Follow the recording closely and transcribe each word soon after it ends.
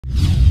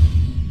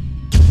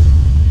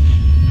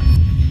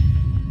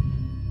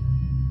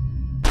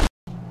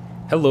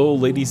Hello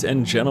ladies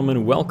and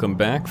gentlemen, welcome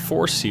back.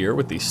 Force here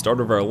with the start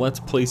of our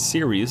Let's Play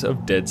series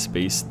of Dead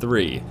Space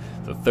 3,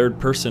 the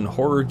third-person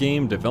horror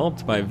game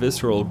developed by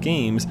Visceral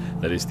Games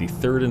that is the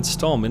third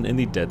installment in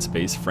the Dead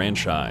Space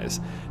franchise.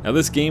 Now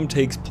this game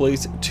takes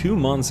place 2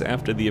 months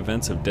after the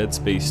events of Dead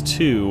Space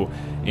 2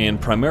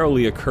 and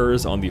primarily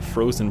occurs on the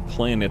frozen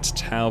planet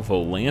Tau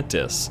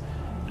Volantis.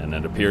 And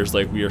it appears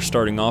like we are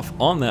starting off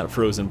on that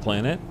frozen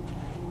planet.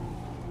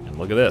 And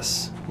look at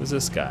this. Who's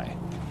this guy?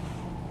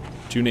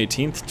 June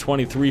 18th,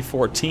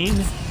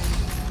 2314,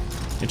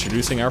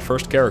 introducing our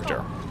first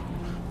character.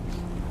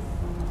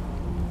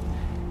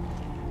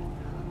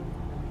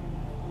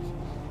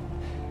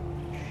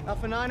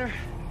 Alpha Niner,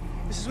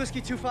 this is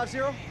Whiskey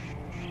 250.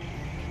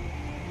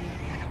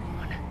 Come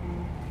on.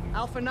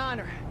 Alpha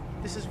Niner,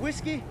 this is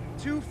Whiskey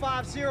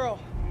 250.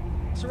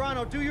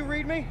 Serrano, do you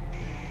read me?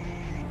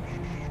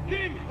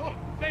 Tim! Oh,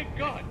 thank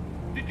God!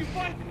 Did you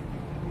find it?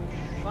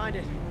 Find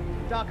it.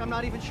 Doc, I'm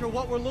not even sure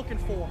what we're looking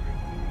for.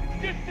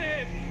 Just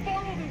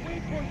follow the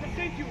waypoint that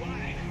sent you.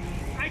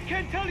 I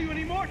can't tell you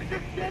anymore.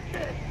 Just get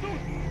there.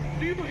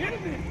 Do you hear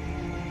me?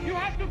 You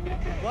have to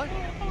get there. What?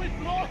 Oh, it's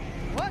lost.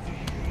 What?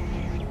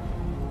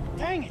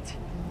 Dang it.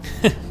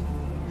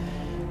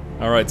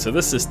 Alright, so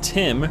this is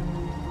Tim.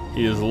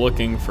 He is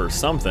looking for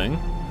something.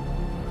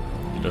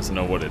 He doesn't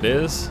know what it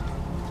is.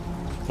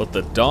 But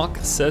the doc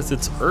says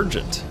it's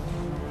urgent.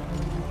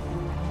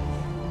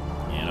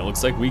 And it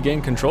looks like we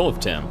gain control of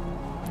Tim.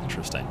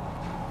 Interesting.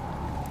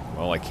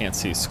 Well, I can't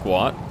see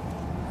squat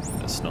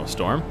in a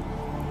snowstorm.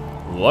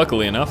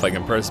 Luckily enough, I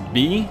can press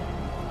B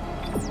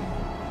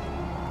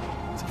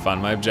to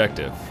find my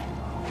objective.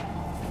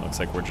 Looks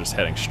like we're just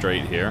heading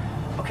straight here.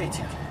 Okay,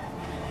 Tim.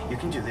 You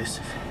can do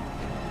this.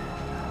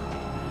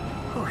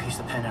 Oh, he's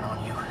dependent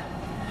on you.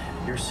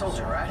 You're a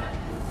soldier, right?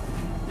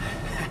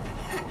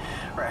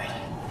 Right.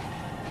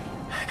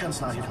 Gun's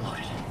not even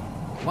loaded.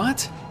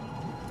 What?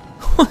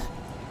 Are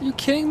you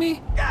kidding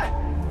me?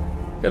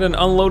 Got an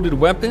unloaded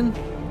weapon?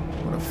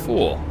 What a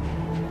fool.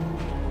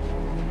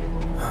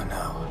 Oh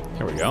no.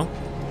 Here we go.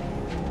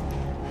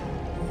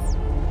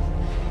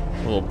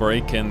 A little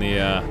break in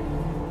the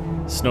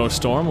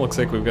snowstorm. Looks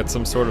like we've got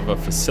some sort of a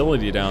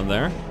facility down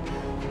there.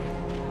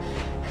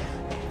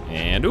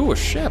 And, ooh, a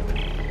ship.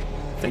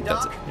 I think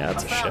that's a, yeah,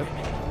 that's a ship.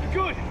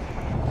 Good.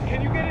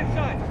 Can you get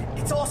inside?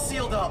 It's all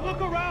sealed up. Look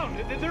around.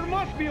 There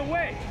must be a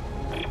way.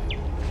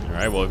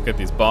 Alright, well, we've got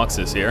these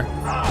boxes here.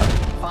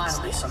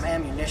 Finally, some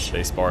ammunition.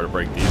 Spacebar to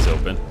break these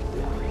open.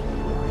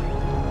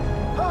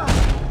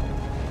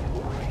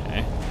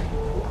 Okay.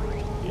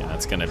 Yeah,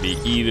 that's gonna be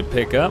E to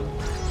pick up,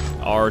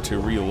 R to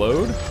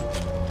reload,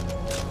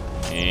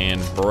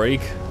 and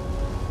break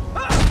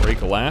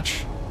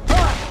latch.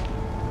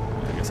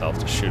 I guess I'll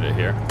have to shoot it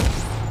here.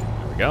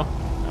 There we go.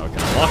 Now we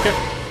can unlock it.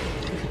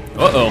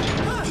 Uh-oh.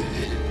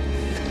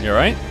 You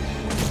alright?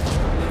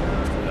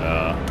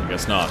 I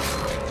guess not.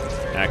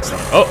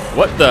 Excellent. Oh,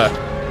 what the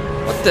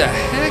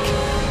heck?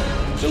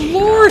 Good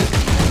Lord!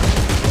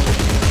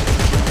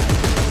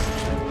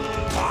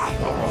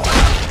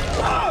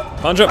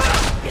 Punch him!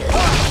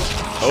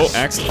 Oh,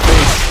 axe in the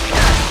face.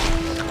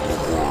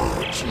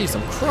 Jeez,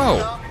 I'm crow.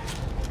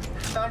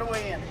 Found a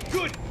way in.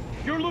 Good.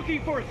 You're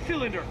looking for a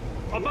cylinder,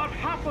 about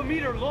 ½ a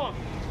meter long.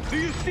 Do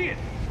you see it?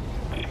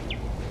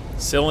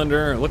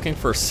 Cylinder, looking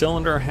for a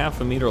cylinder ½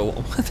 a meter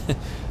long.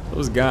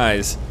 Those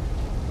guys,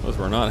 those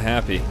were not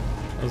happy.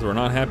 Those were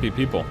not happy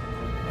people.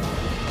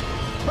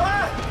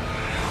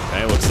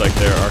 Okay, looks like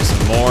there are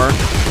some more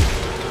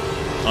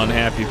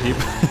unhappy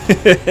people.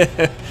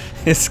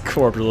 His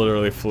corpse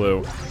literally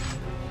flew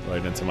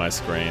right into my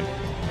screen.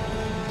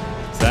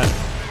 Is that?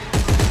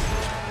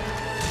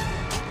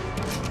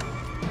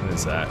 What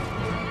is that?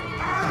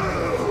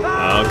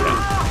 Oh, okay.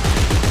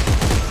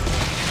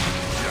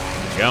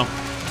 There we go.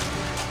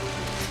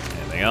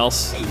 Anything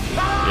else?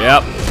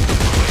 Yep.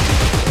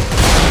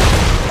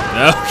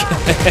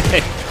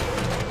 Okay.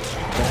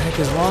 What the heck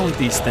is wrong with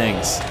these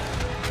things?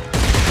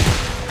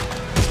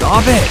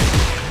 Stop it!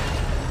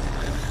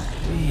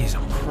 Jeez,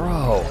 I'm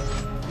pro.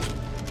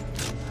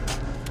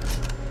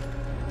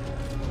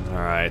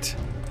 Alright.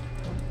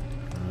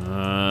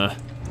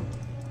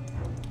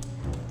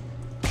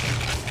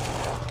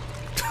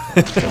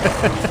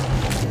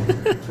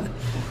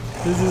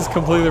 This is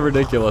completely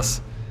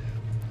ridiculous.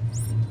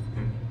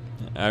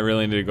 I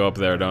really need to go up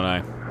there, don't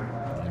I?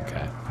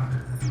 Okay.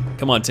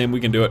 Come on, Tim, we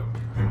can do it.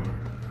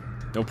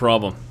 No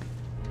problem.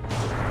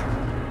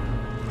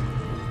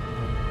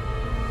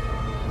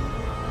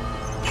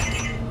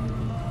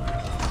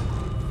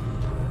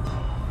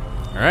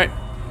 Alright.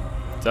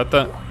 Is that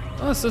the...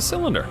 Oh, it's the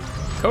cylinder.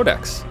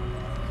 Codex.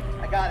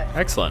 I got it.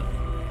 Excellent.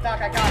 Doc,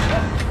 I got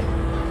it.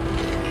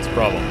 What's the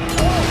problem?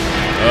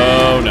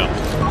 Oh, no.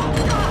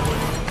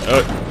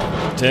 Oh,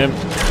 Tim,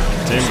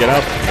 get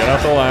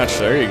out the latch.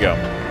 There you go.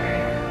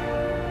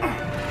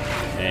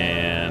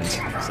 And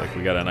looks like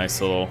we got a nice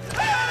little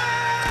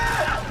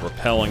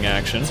repelling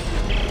action.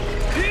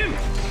 Tim,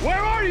 where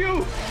are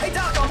you? Hey,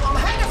 Doc, I'm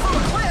hanging from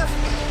a cliff.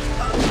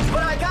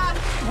 But I got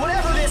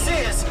whatever this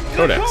is.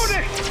 Codex. The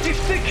codex.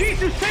 It's the key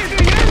to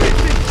saving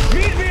everything!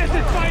 Meet me at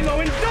the silo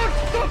and don't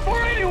stop for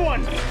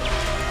anyone!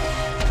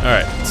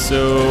 Alright,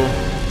 so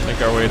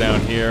make our way down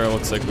here.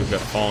 Looks like we've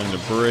got falling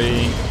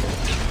debris.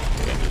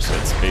 Again, just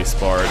hit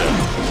spacebar to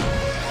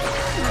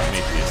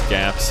make these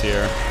gaps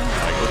here.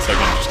 Like, looks like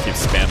I can just keep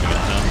spamming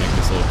it now, make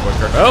this a little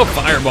quicker. Oh,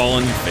 fireball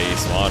in your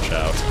face, watch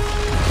out.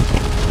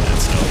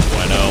 That's no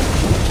bueno.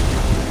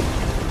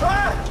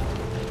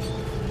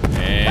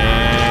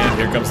 And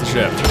here comes the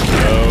ship.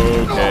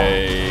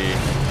 Okay.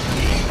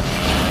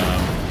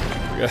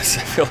 Guys, I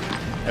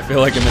feel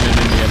like I'm in an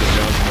Indiana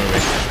Jones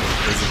movie.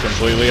 This is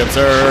completely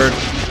absurd.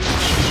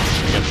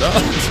 Get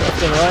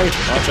left and right.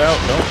 Watch out!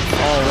 Don't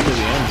fall into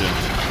the engine.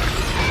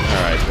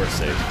 All right, we're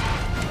safe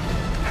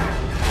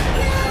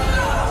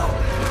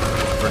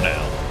for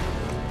now.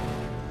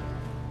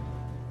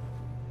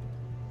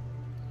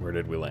 Where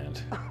did we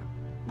land?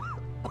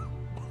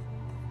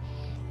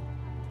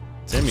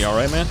 Tim, you all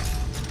right, man?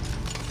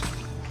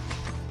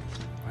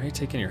 Why are you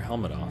taking your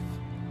helmet off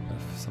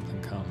if something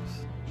comes?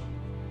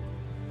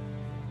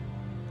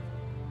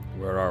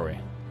 Where are we?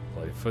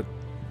 Bloody foot.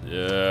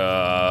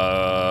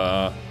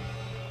 Are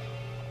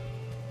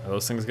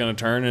those things gonna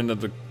turn into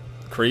the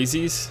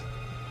crazies?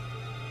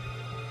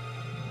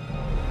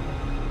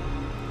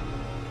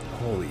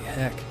 Holy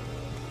heck.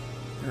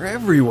 They're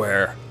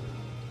everywhere.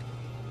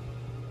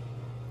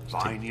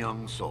 Fine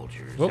young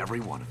soldiers, Whoop. every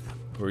one of them.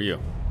 Who are you?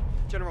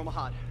 General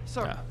Mahad,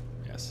 sir. Ah,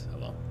 yes,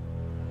 hello.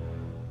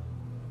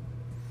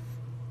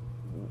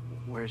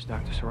 Where's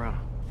Dr. Serrano?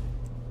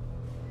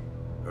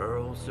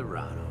 Earl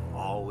Serrano,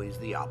 always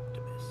the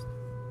optimist.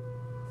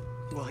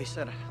 Well, he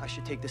said I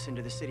should take this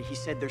into the city. He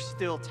said there's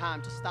still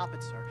time to stop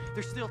it, sir.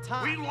 There's still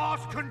time. We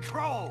lost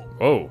control!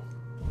 Whoa.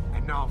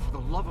 And now, for the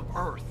love of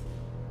Earth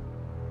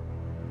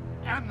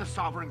and the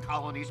sovereign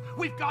colonies,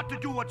 we've got to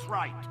do what's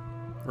right.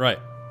 Right.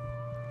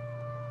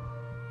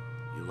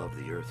 You love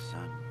the Earth,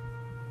 son.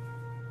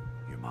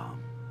 Your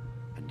mom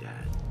and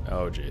dad.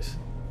 Oh, jeez.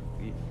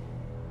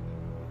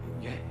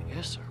 Yeah,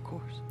 yes, sir, of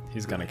course.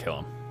 He's gonna kill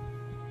him.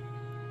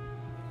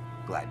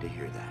 Glad to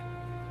hear that.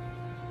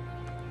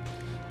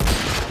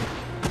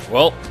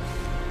 Well,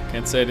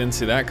 can't say I didn't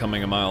see that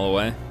coming a mile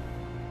away.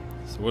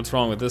 So what's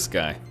wrong with this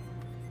guy?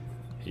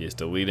 He is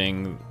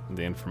deleting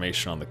the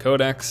information on the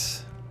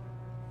codex.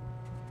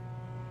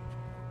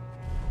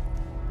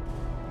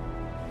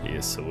 He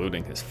is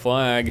saluting his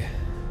flag.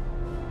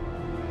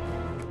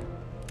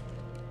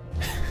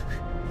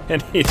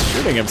 And he's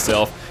shooting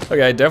himself.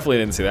 Okay, I definitely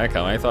didn't see that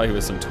coming. I thought he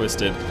was some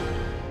twisted,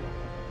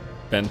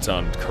 bent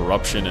on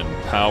corruption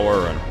and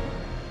power and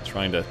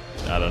trying to,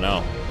 I don't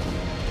know.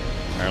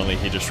 Apparently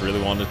he just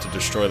really wanted to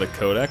destroy the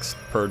codex,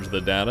 purge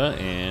the data,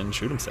 and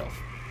shoot himself.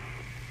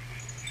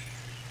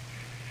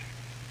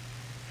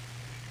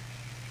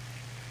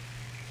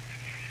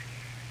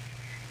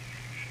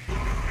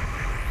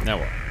 Now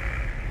what?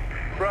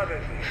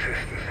 Brothers and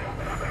sisters,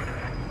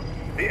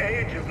 the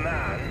age of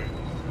man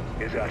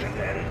is at an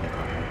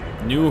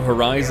end. New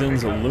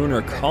Horizons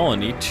lunar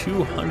colony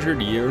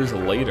 200 years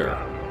later.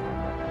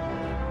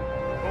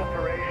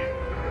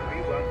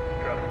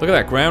 Look at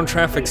that, ground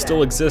traffic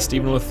still exists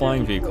even with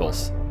flying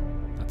vehicles.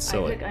 That's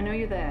silly. Isaac, I know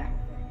you're there.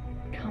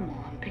 Come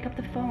on, pick up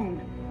the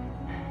phone.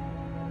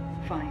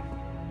 Fine.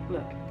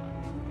 Look,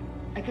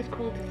 I just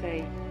called to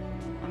say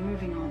I'm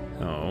moving on.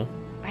 Oh.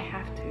 I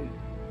have to.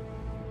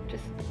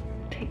 Just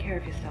take care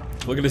of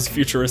yourself. Look at his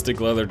futuristic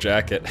leather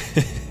jacket.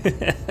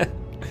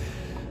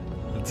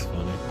 That's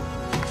funny.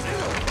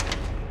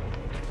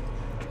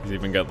 He's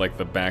even got like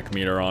the back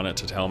meter on it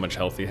to tell how much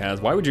health he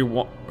has. Why would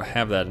you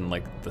have that in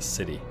like the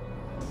city?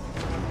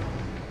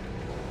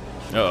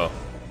 Uh-oh.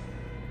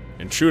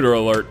 Intruder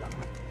alert.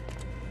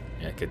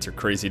 Yeah, get your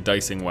crazy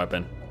dicing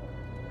weapon.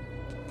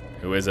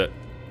 Who is it?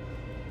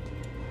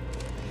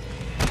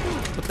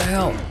 What the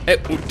hell? Hey,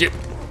 get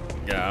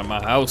out of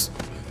my house.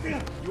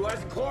 You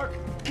Isaac Clarke?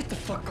 Get the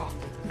fuck off.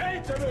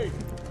 Answer me!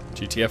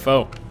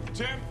 GTFO.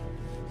 Tim?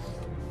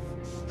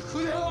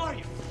 Who the hell are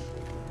you?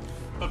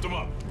 Lift him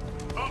up.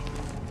 Up!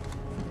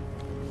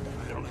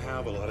 I don't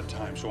have a lot of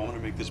time, so I want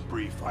to make this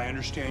brief. I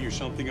understand you're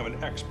something of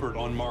an expert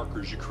on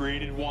markers. You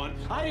created one.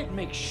 I didn't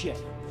make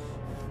shit.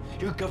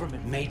 Your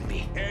government made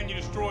me. And you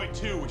destroyed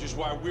two, which is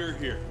why we're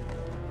here.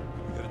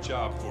 We got a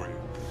job for you.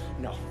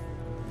 No.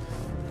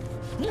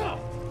 No!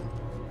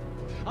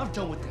 I'm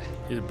done with that.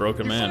 He's a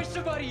broken You man. find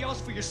somebody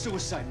else for your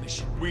suicide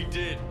mission. We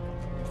did,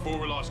 before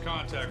we lost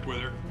contact with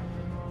her.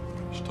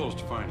 She told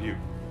us to find you.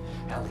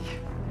 Ellie.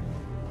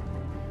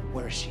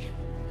 Where is she?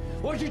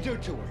 What'd you do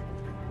to her?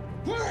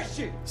 Where is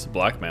she? It's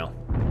blackmail.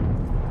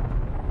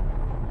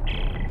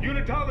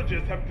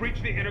 Unitologists have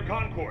breached the inner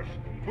concourse.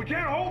 We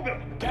can't hold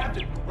them.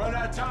 Captain, run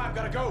out of time.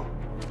 Gotta go.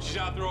 She's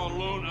out there all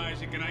alone,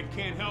 Isaac, and I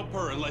can't help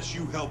her unless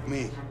you help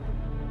me.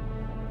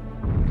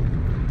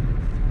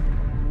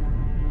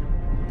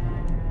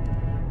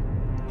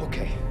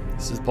 Okay.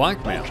 This is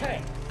blackmail.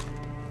 Okay.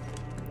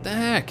 The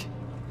heck?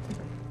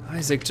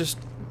 Isaac, just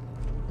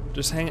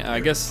hang. I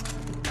guess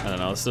I don't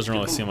know. This doesn't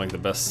really seem like the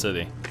best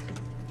city.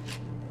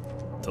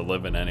 to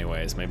live in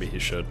anyways. Maybe he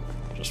should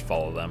just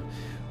follow them.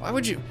 Why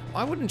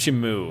wouldn't you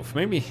move?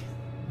 Maybe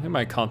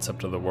my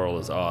concept of the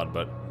world is odd,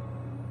 but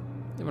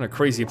living in a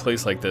crazy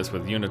place like this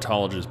with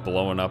unitologists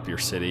blowing up your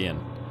city and...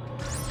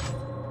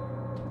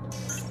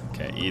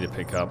 Okay, E to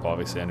pick up,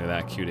 obviously I knew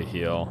that, Q to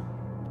heal.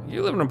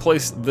 You live in a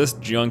place this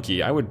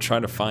junky, I would try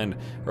to find,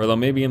 or though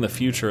maybe in the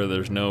future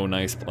there's no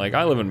nice, like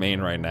I live in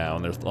Maine right now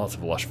and there's lots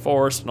of lush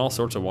forest and all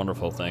sorts of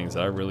wonderful things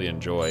that I really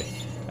enjoy.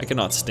 I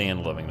cannot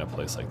stand living in a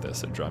place like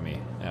this. It'd drive me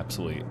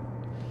absolutely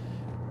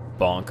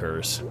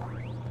bonkers.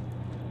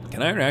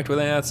 Can I interact with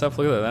any of that stuff?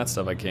 Look at that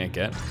stuff I can't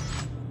get.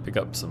 Pick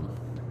up something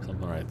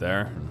right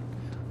there. And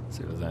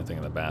see if there's anything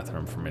in the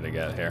bathroom for me to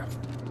get here.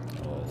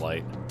 A little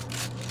light.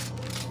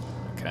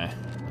 Okay.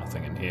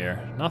 Nothing in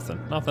here.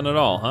 Nothing at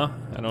all, huh?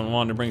 I don't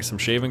want to bring some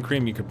shaving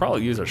cream. You could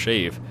probably use a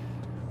shave.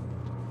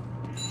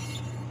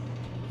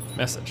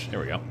 Message. Here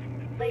we go.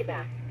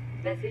 Playback.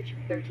 Message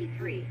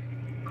 33.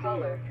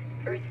 Caller.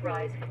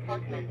 Earthrise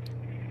apartment.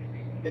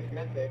 This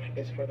message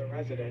is for the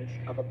residents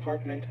of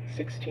apartment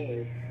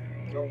 16.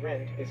 Your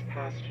rent is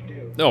past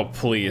due. Oh,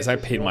 please. I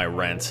paid my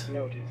rent.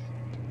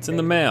 It's in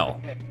the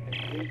mail.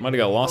 Might have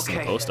got lost in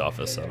the post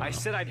office. I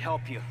said I'd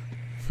help you.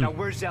 Now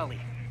where's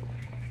Ellie?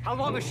 How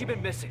long has she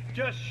been missing?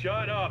 Just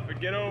shut up and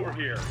get over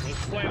here. We'll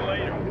explain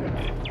later.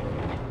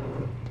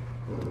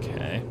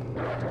 Okay.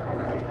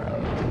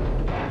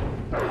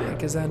 What the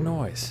heck is that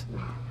noise?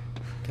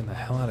 Get the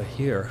hell out of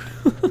here.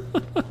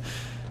 Alright,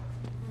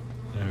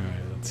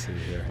 let's see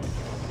here.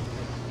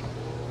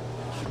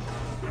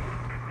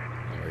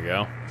 There we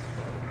go.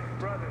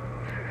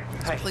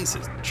 This place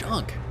is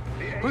junk.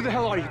 Who the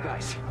hell are you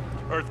guys?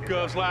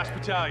 EarthGov's last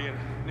battalion.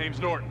 Name's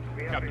Norton.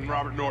 Captain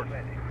Robert Norton.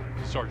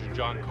 Sergeant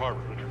John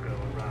Carver.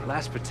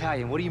 Last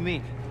battalion, what do you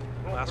mean?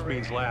 Last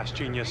means last,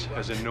 genius,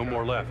 as in no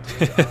more left.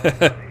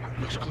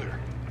 Looks clear.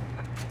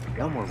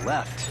 No more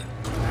left.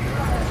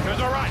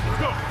 Guys, all right,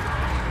 go!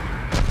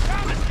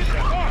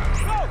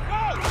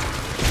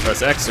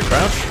 Press X to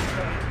crouch.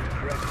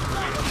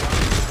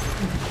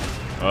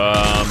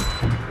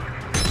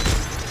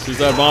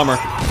 Suicide bomber.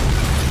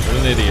 What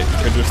an idiot. You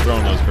could have just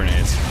thrown those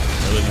grenades.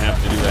 You didn't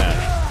have to do that.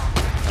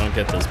 I don't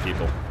get those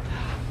people.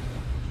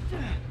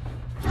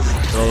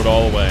 Throw it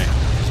all away.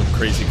 Some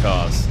crazy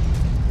cause.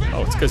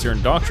 Oh, it's because you're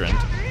indoctrined.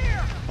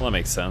 Well, that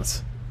makes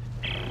sense.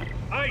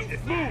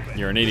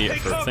 You're an idiot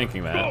for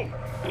thinking that,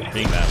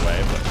 being that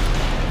way, but...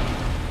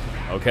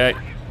 Okay.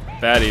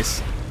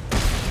 Baddies.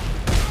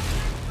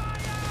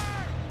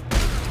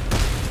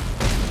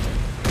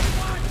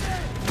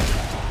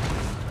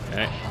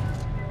 Okay.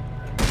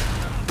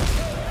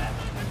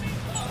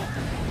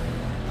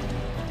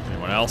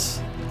 Anyone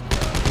else?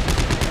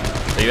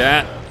 See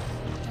that?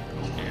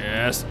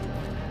 Yes. I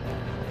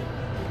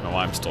don't know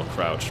why I'm still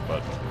crouched,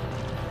 but...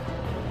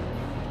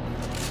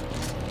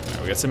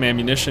 Right, we got some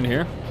ammunition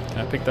here. Can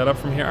I pick that up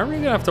from here? I'm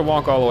really gonna have to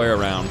walk all the way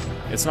around.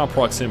 It's not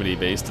proximity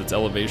based, it's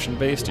elevation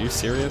based. Are you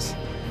serious?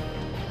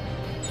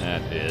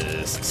 That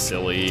is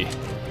silly. I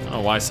don't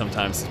know why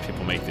sometimes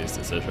people make these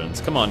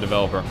decisions. Come on,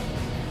 developer.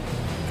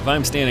 If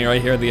I'm standing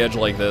right here at the edge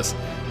like this,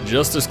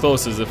 just as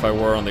close as if I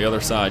were on the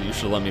other side, you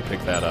should let me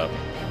pick that up.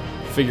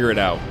 Figure it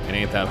out. It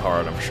ain't that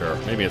hard, I'm sure.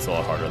 Maybe it's a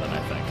lot harder than I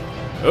think.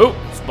 Oh,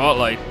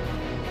 spotlight.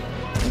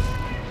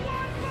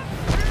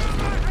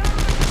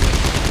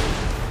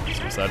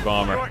 Suicide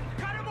bomber.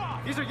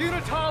 These are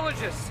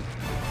unitologists.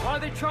 Why are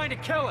they trying to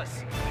kill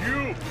us?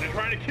 You! They're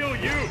trying to kill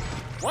you!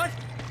 What?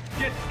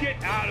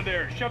 Get out of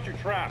there! Shut your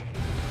trap!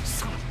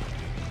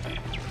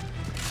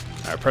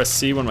 Alright, press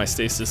C when my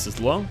stasis is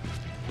low.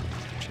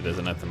 Which it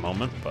isn't at the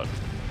moment, but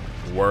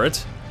were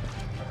it,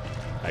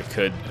 I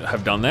could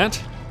have done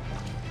that.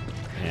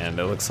 And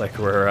it looks like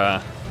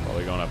we're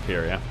probably going up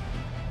here, yeah?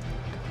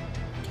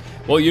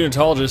 Well,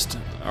 unitologists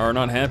are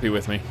not happy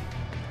with me.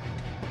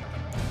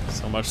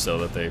 So much so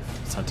that they've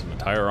sent an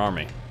entire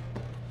army.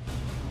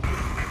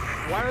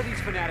 Why are these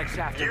fanatics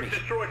after me? You've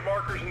destroyed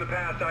markers in the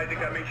past. I think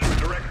that makes you a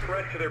direct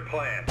threat to their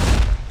plan.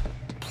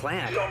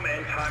 Plan? Some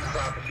end-time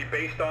prophecy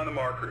based on the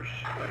markers.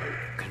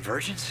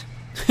 Convergence?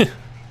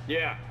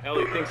 Yeah,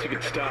 Ellie thinks you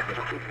can stop it.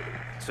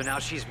 So now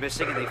she's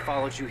missing and they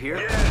followed you here?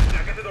 Yes,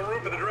 now get to the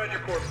roof of the Dredger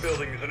Corp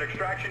building. There's an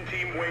extraction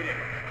team waiting.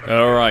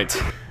 Alright.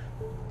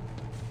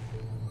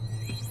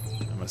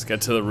 I must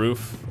get to the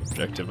roof.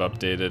 Objective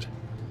updated.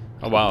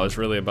 Oh wow, I was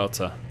really about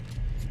to...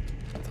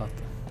 I thought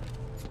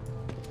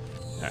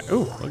that...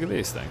 Ooh, look at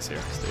these things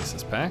here.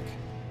 Stasis pack.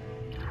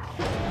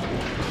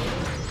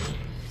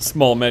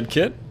 Small med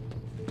kit.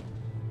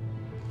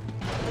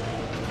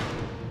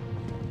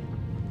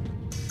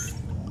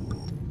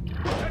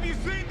 Have you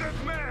seen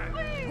this man?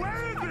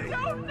 Where is he?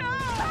 Don't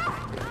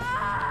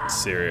know!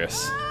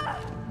 Serious.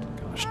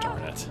 Gosh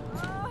darn it.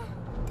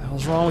 What the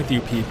hell's wrong with you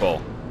people?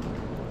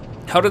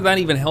 How did that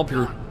even help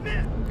your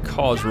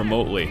cause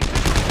remotely?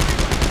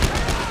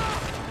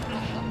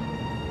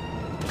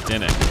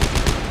 Didn't.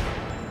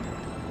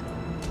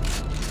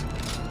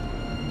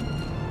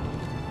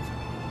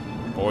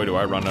 Boy, do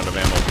I run out of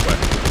ammo quick.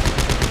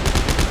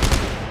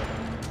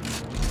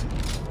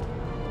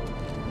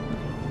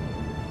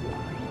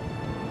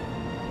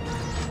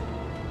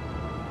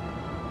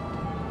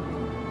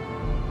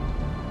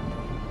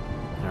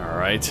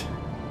 Alright.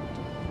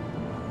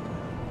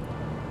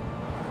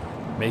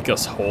 Make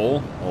us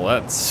whole? Well,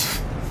 that's...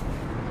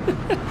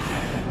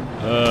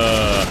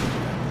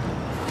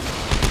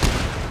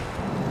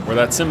 Were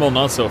that symbol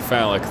not so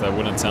phallic, that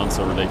wouldn't sound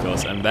so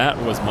ridiculous. And that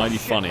was mighty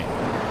funny.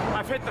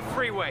 I've hit the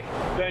freeway.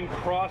 Then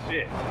cross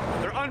it.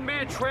 They're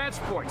unmanned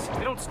transports.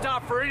 They don't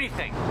stop for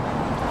anything.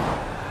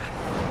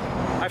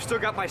 I've still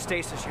got my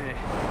stasis unit.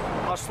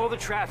 I'll slow the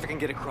traffic and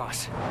get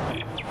across.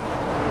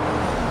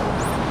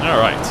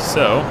 Alright,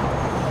 so...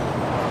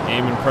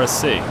 aim and press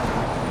C.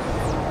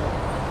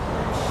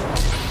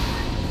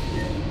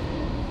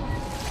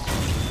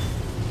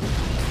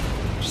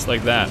 Just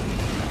like that.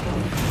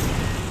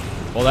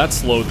 Well, that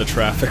slowed the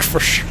traffic for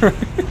sure.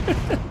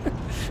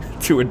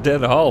 To a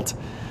dead halt.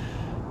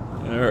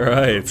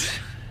 Alright.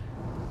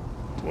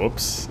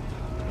 Whoops.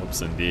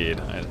 Whoops indeed.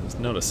 I just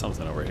noticed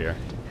something over here.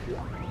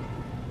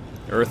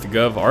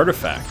 EarthGov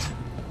artifact.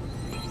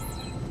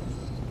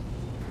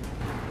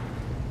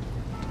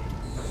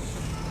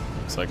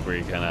 Looks like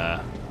we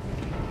can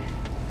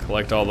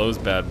collect all those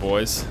bad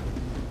boys.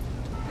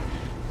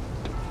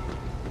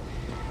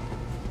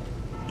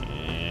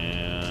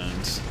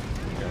 And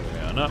carry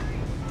on up.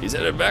 He's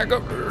headed back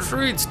up to the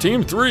streets.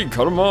 Team 3,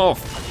 cut him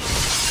off.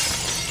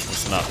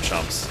 Listen up,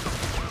 chumps.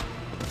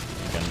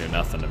 You're gonna do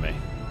nothing to me.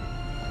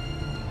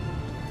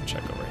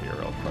 Check over here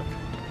real quick.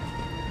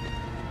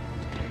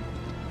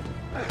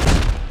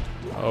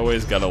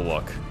 Always gotta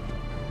look.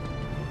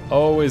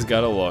 Always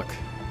gotta look.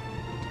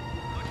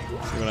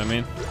 See what I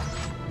mean?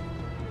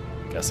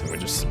 Guessing we're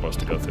just supposed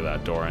to go through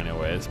that door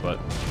anyways, but...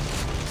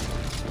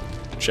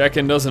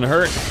 check-in doesn't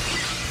hurt.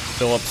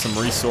 Fill up some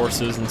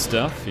resources and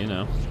stuff, you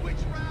know.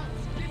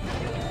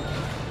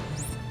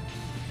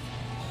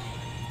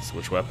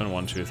 Switch weapon,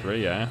 1, 2,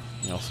 3, yeah.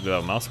 You can also do that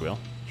with mouse wheel,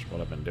 which is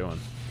what I've been doing.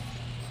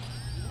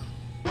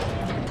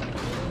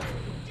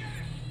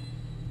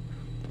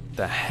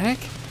 The heck?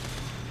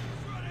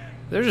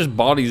 There's just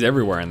bodies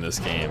everywhere in this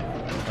game.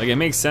 Like, it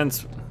makes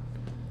sense.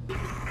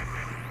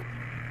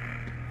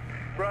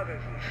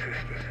 Brothers and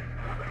sisters,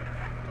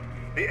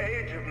 the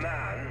age of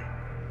man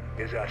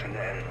is at an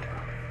end.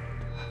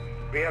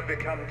 We have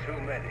become too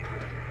many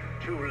with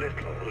too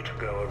little to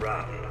go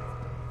around.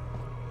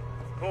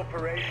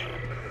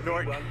 Corporations...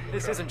 Norton,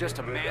 this isn't just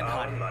a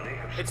manhunt.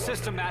 It's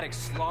systematic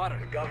slaughter.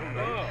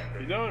 Oh,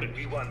 you noticed.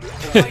 Why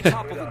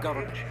topple the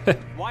government?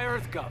 Why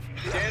EarthGov?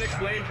 Danik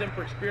blames them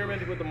for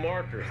experimenting with the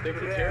markers. They're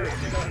terrorists.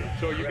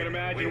 So you can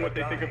imagine what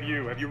they think of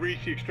you. Have you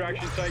reached the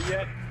extraction site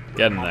yet?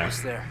 Get in there.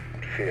 Almost there.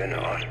 Fear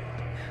not.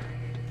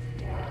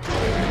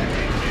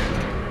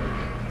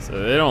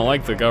 So they don't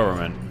like the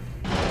government.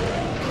 Bunch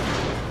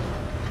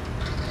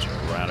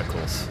of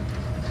radicals.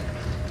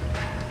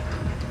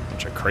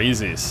 Bunch of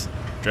crazies.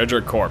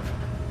 Dredger Corp.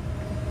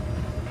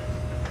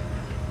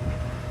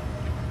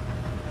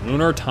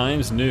 Lunar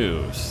Times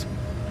News.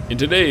 In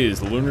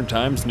today's Lunar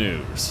Times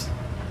News.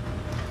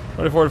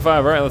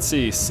 2045, alright, let's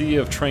see. Sea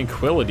of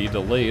Tranquility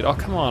delayed. Oh,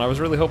 come on, I was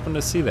really hoping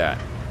to see that.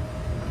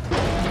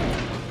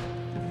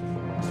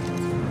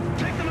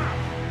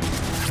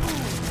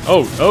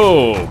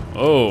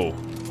 Oh.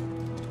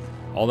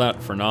 All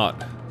that for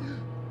naught.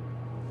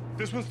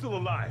 This one's still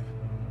alive.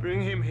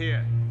 Bring him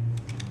here.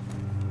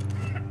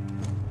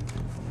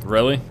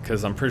 Really?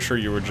 Because I'm pretty sure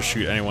you would just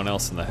shoot anyone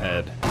else in the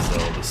head. So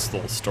this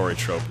little story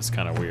trope is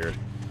kind of weird.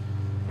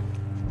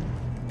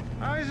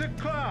 Isaac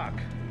Clarke.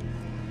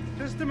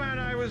 Just the man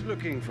I was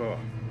looking for.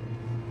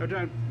 Oh,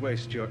 don't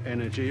waste your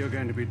energy. You're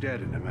going to be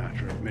dead in a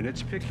matter of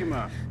minutes. Pick him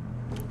up.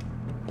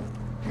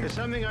 There's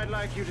something I'd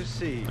like you to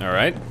see. All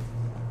right.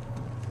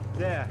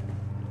 There.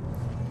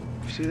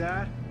 You see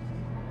that?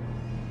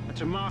 That's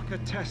a marker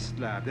test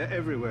lab. They're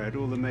everywhere at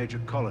all the major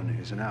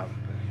colonies and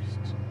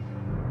outposts.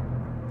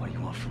 What do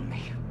you want from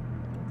me?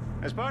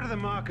 As part of the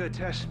marker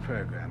test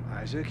program,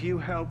 Isaac, you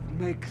helped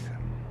make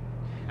them.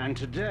 And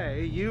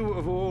today, you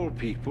of all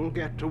people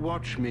get to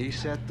watch me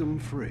set them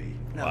free.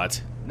 No. What?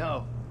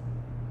 No.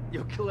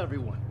 You'll kill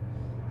everyone.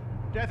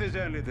 Death is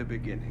only the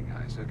beginning,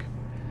 Isaac.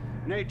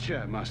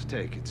 Nature must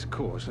take its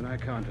course, and I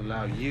can't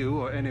allow you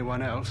or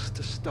anyone else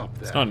to stop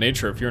that. It's not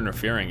nature if you're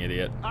interfering,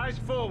 idiot. Eyes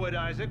forward,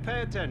 Isaac.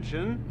 Pay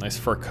attention. Nice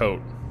fur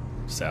coat,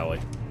 Sally.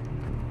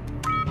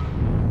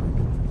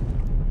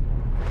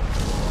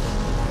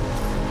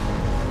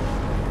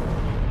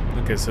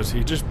 Okay, so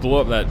he just blew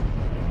up that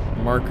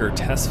marker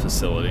test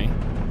facility.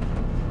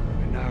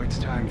 And now it's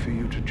time for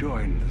you to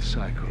join the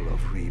cycle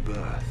of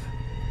rebirth.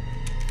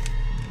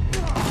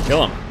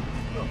 Kill him.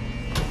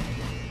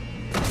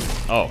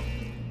 Oh.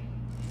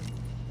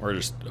 Or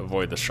just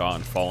avoid the shot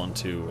and fall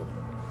into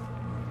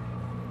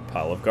a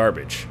pile of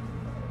garbage.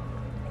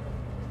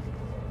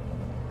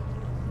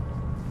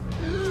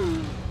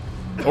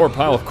 Or a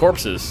pile of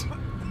corpses.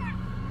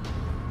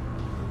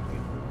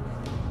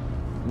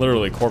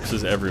 Literally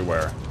corpses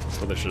everywhere. That's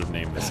what they should have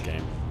named this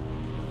game.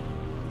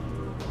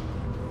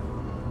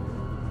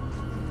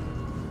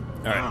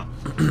 Alright.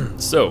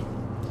 So,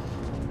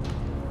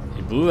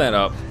 he blew that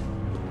up.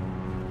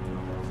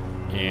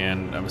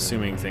 And I'm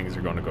assuming things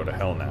are going to go to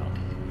hell now.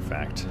 In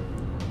fact.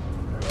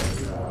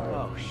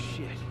 Oh,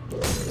 shit.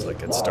 Looks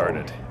like it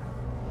started.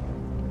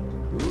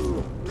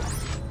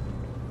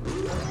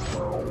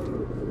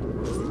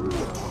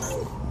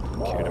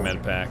 Cue to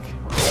med pack.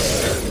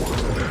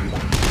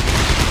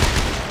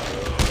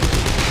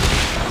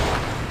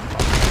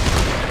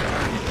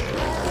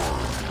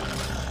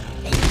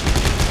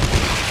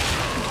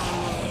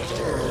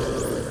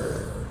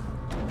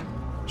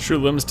 True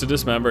limbs to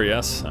dismember,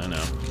 yes, I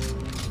know.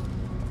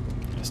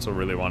 I still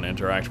really want to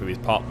interact with these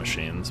pop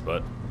machines,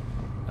 but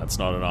that's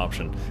not an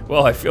option.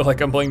 Well, I feel like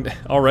I'm playing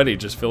already,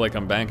 just feel like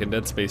I'm back in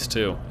Dead Space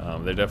 2.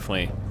 They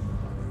definitely,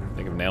 I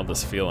think, have nailed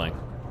this feeling.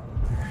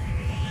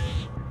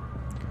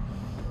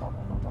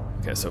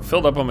 Okay, so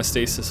filled up on my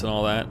stasis and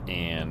all that,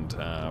 and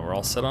we're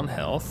all set on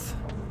health.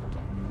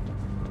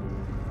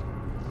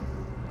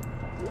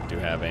 Do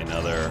have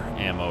another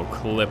ammo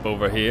clip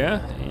over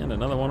here, and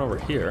another one over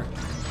here.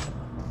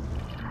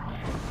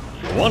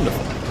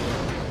 Wonderful.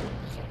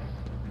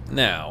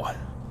 Now.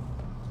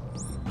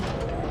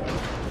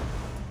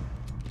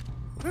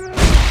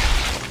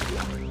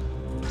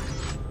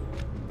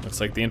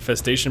 Looks like the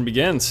infestation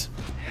begins.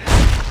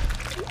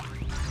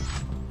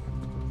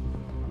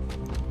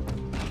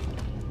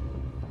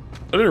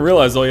 I didn't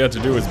realize all you had to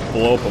do was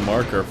blow up a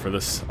marker for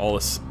this, all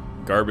this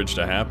garbage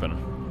to happen.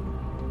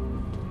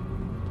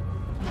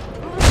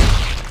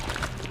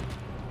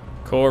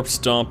 Corpse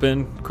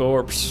stomping,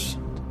 corpse.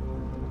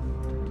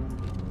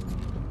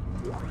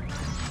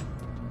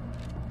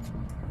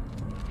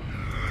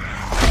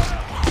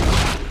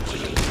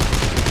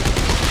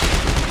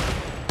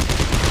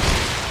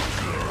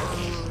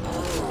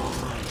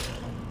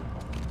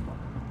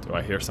 Do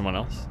I hear someone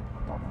else?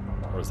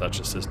 Or is that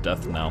just his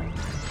death knell?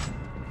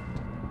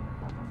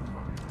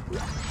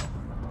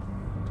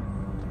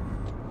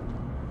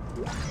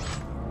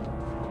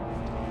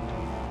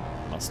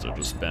 Must have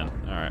just been.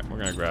 Alright, we're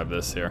gonna grab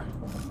this here.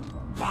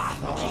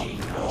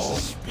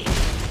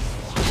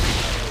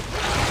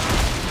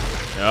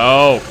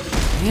 No!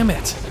 Damn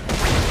it!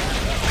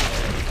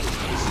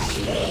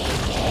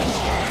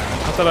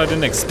 Not that I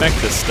didn't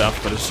expect this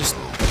stuff, but it's just...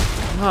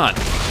 Come on. I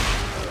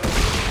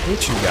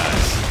hate you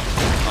guys.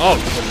 Oh,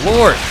 good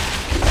lord!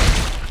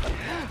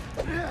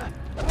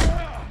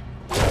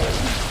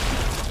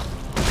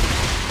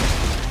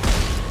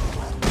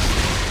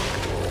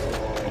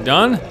 You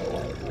done?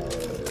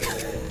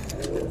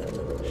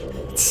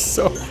 It's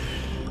so...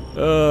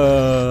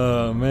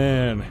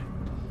 man.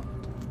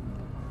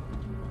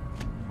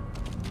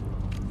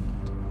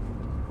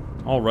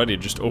 Already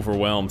just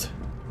overwhelmed.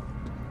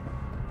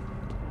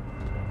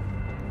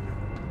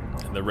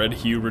 And the red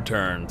hue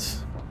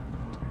returns.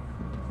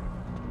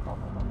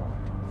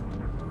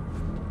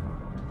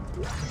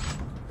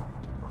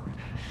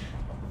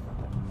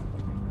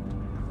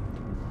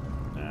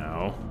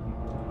 Now.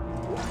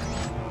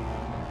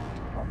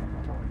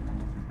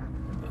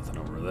 Nothing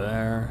over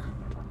there.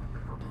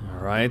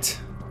 Alright.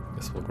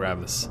 Guess we'll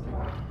grab this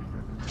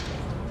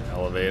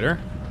elevator.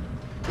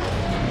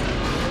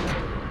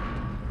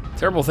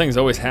 Terrible things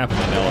always happen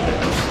in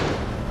elevators.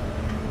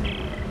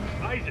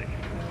 Isaac,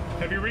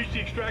 have you reached the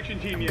extraction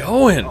team yet?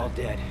 Going! All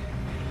dead.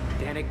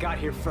 Danik got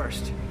here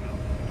first.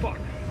 Fuck.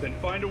 Then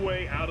find a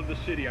way out of the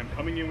city. I'm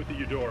coming in with the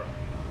Eudora.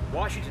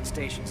 Washington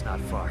Station's not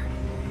far.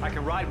 I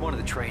can ride one of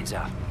the trains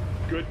out.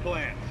 Good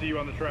plan. See you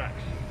on the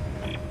tracks.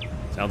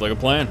 Sounds like a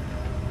plan.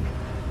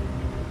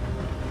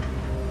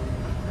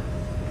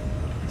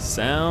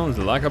 Sounds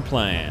like a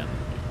plan.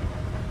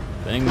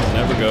 Things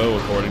never go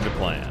according to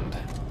planned.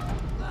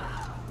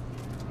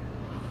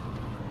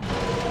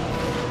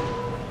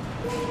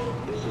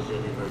 This is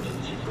an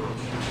emergency call.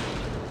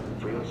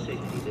 For your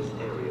safety, this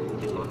area will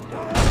be locked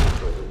down until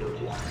further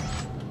notice.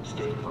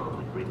 Stay calm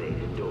and remain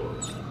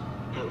indoors.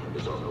 Help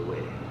is on the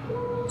way.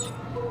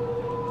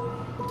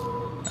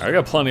 Alright, I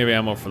got plenty of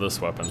ammo for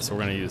this weapon, so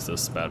we're gonna use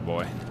this bad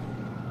boy.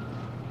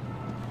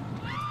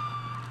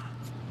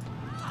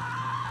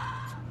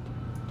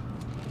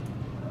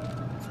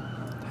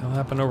 What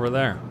happened over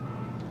there?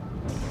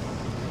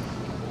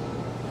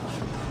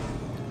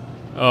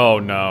 Oh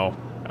no.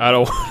 I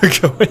don't want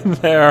to go in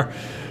there.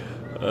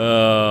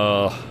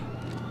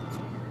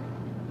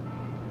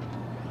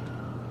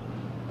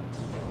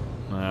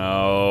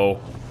 No.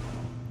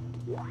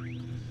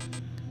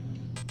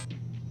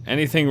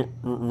 Anything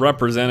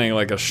representing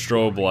like a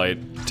strobe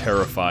light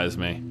terrifies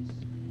me.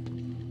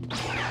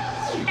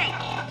 Hey,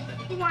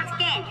 who wants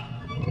candy?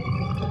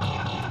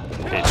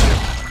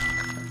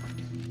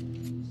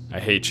 I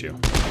hate you.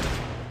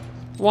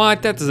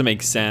 What? That doesn't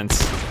make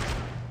sense.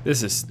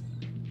 This is...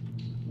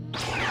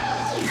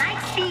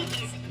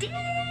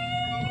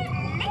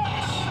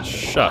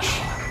 Shush.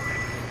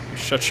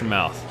 Shut your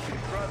mouth.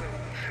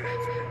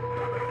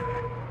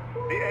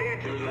 The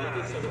age of man.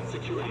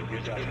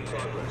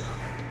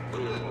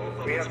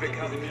 We have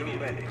become too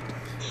many.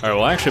 Alright,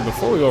 well actually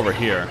before we go over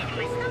here...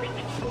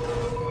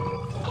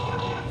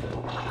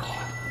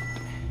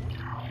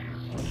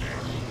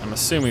 I'm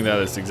assuming that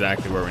is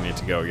exactly where we need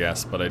to go,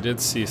 yes, but I did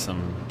see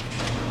some...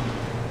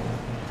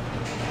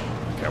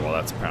 Okay, well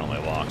that's apparently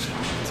locked.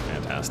 That's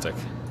fantastic.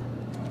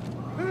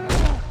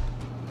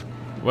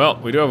 Well,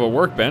 we do have a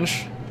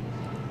workbench.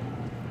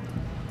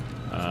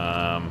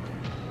 I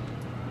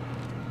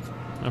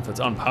don't know if it's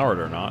unpowered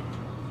or not,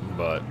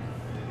 but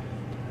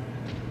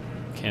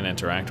can't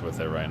interact with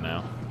it right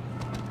now.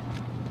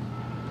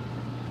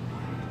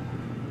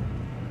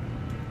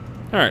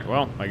 Alright,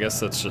 well, I guess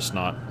that's just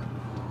not...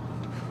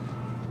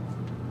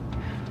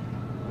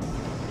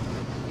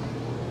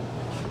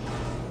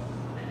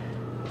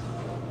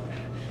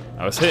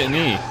 I was hitting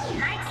E.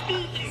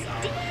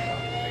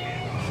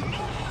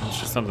 It's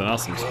just something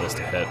else I'm supposed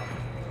to hit.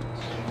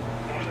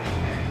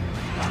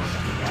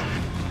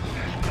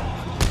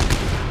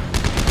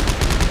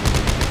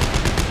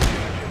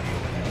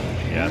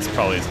 Yeah, this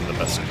probably isn't the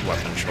best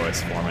weapon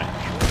choice for me.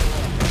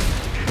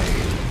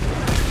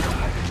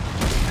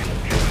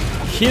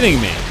 Kidding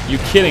me? You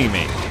kidding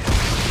me?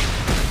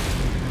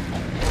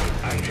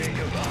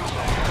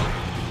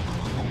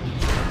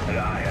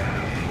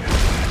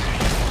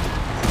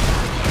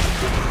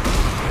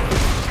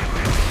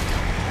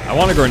 I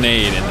want a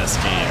grenade in this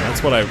game.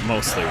 That's what I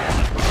mostly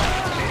want.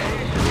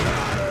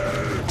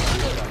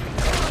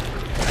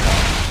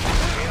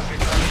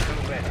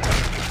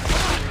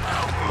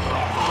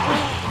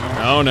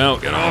 Oh no,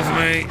 get off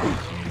me!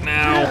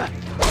 Now!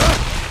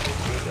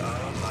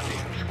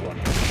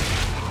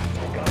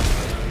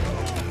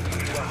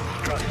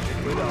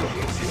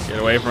 Get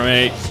away from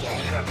me!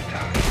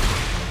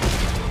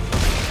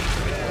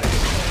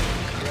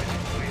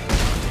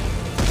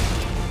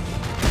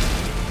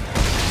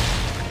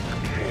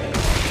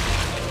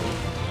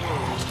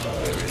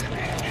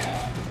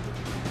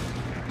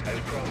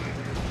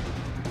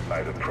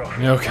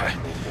 Okay.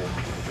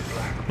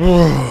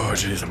 Oh,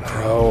 jeez, I'm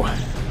pro.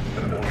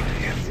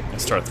 I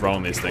start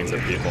throwing these things at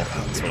people.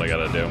 That's what I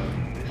gotta do.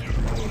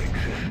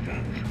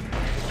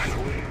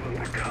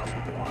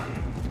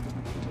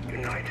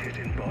 United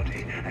in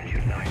body and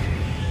united.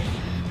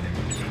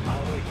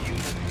 Our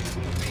unity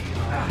will be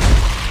our...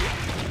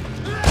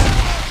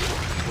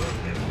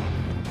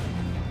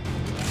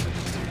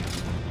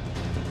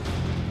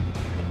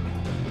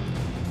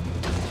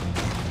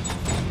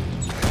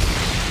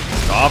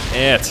 Stop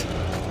it!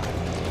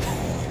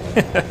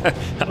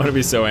 I'm gonna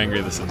be so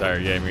angry this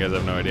entire game. You guys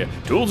have no idea.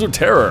 Tools of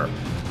Terror.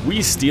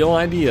 We steal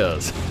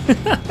ideas.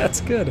 That's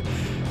good.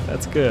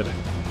 That's good.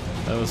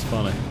 That was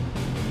funny.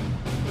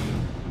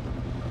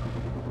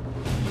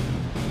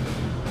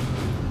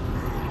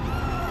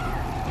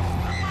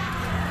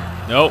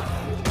 Nope.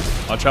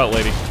 Watch out,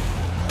 lady.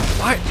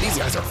 What? These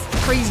guys are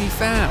crazy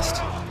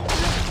fast.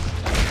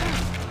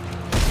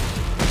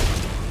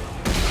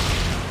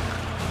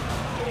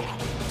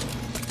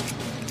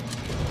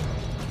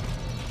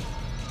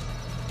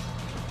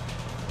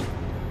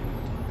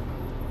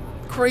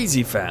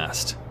 Crazy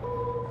fast.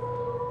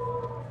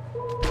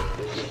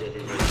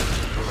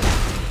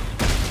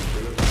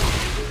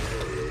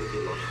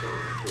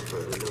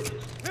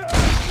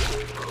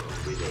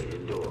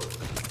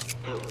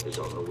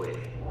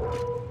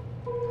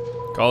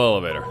 Call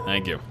elevator.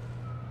 Thank you.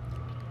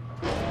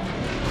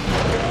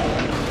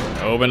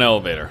 Open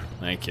elevator.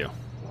 Thank you.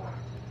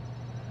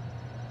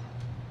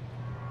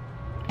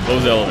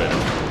 Close elevator.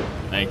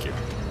 Thank you.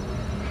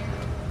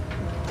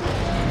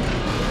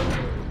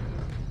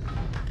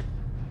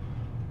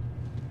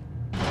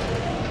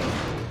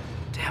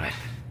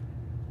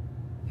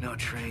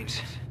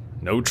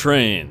 No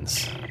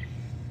trains.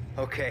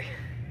 Okay,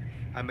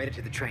 I made it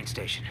to the train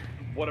station.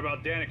 What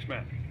about Danik's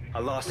men? I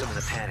lost them in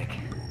the panic.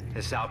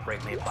 This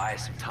outbreak may buy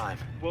us some time.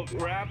 Well,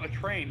 grab a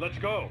train. Let's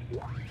go.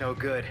 No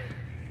good.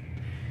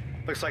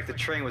 Looks like the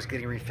train was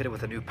getting refitted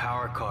with a new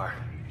power car.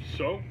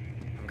 So?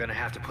 I'm gonna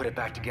have to put it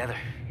back together.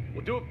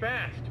 We'll do it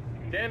fast.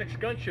 Danik's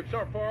gunships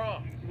aren't far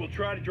off. We'll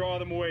try to draw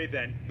them away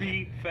then.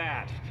 Be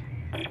fast.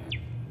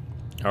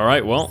 All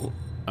right, well,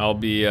 I'll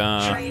be,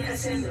 Train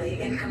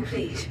assembly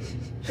incomplete.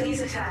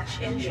 Please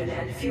attach engine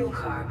and fuel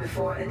car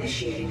before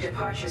initiating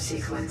departure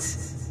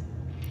sequence.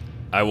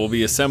 I will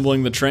be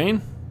assembling the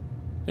train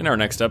in our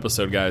next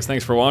episode, guys.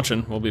 Thanks for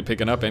watching. We'll be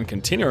picking up and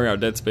continuing our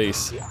Dead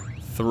Space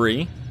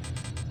 3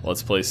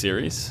 Let's Play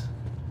series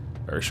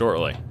very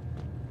shortly.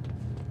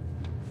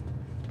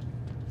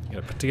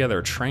 Gotta put together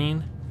a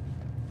train.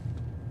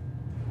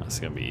 That's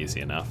gonna be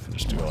easy enough.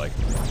 Just do it like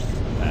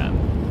that,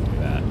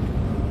 that.